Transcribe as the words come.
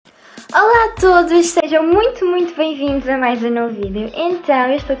todos, sejam muito bem-vindos a mais um novo vídeo. Então,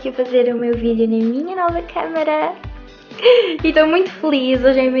 eu estou aqui a fazer o meu vídeo na minha nova câmara e estou muito feliz,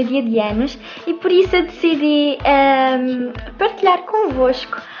 hoje é o meu dia de anos e por isso eu decidi partilhar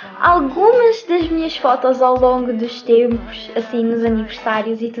convosco algumas das minhas fotos ao longo dos tempos, assim nos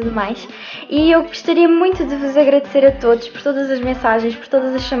aniversários e tudo mais. E eu gostaria muito de vos agradecer a todos por todas as mensagens, por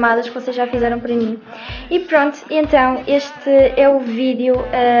todas as chamadas que vocês já fizeram para mim. E pronto, então este é o vídeo,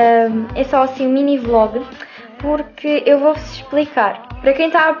 é só assim um mini vlog, porque eu vou-vos explicar. Para quem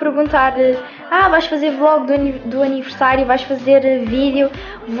está a perguntar, vais fazer vlog do aniversário, vais fazer vídeo?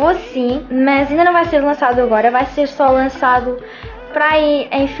 Vou sim, mas ainda não vai ser lançado agora, vai ser só lançado para aí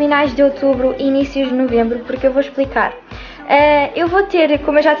em finais de outubro, inícios de novembro, porque eu vou explicar. Eu vou ter,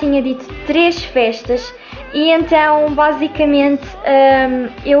 como eu já tinha dito, 3 festas e então basicamente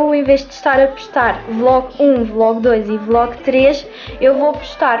eu, em vez de estar a postar vlog 1, vlog 2 e vlog 3, eu vou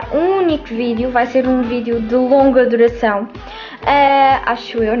postar um único vídeo, vai ser um vídeo de longa duração,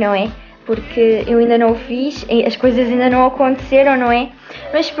 acho eu, não é? Porque eu ainda não o fiz, as coisas ainda não aconteceram, não é?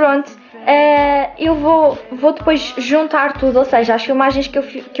 Mas pronto. Eu vou depois juntar tudo, ou seja, as filmagens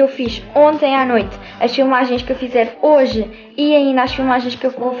que eu fiz ontem à noite, as filmagens que eu fizer hoje e ainda as filmagens que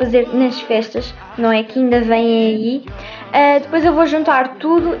eu vou fazer nas festas, não é? Que ainda vêm aí. Depois eu vou juntar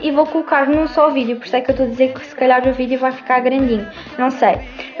tudo e vou colocar num só vídeo, por isso é que eu estou a dizer que se calhar o vídeo vai ficar grandinho, não sei.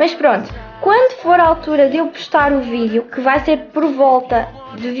 Mas pronto, quando for a altura de eu postar o vídeo, que vai ser por volta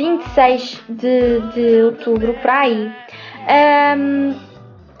de 26 de outubro, para aí,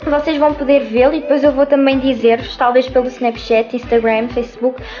 vocês vão poder vê-lo e depois eu vou também dizer-vos, talvez pelo Snapchat, Instagram,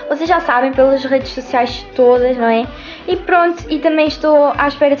 Facebook, vocês já sabem, pelas redes sociais todas, não é? E pronto, e também estou à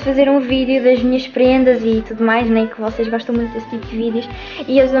espera de fazer um vídeo das minhas prendas e tudo mais, né? Que vocês gostam muito desse tipo de vídeos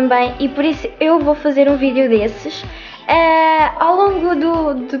e eu também, e por isso eu vou fazer um vídeo desses. Ao longo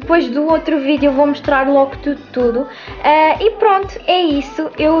depois do outro vídeo eu vou mostrar logo tudo. E pronto, é isso.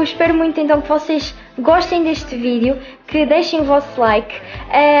 Eu espero muito então que vocês gostem deste vídeo, que deixem o vosso like,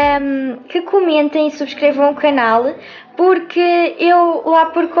 que comentem e subscrevam o canal, porque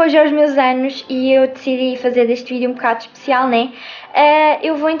porque hoje é os meus anos e eu decidi fazer deste vídeo um bocado especial, né?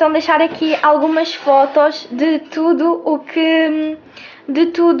 Eu vou então deixar aqui algumas fotos de tudo o que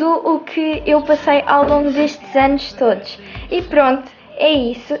eu passei ao longo destes anos todos. E pronto, é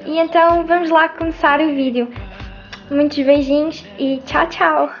isso. E então vamos lá começar o vídeo. Muitos beijinhos e tchau,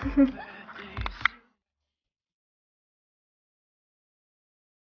 tchau!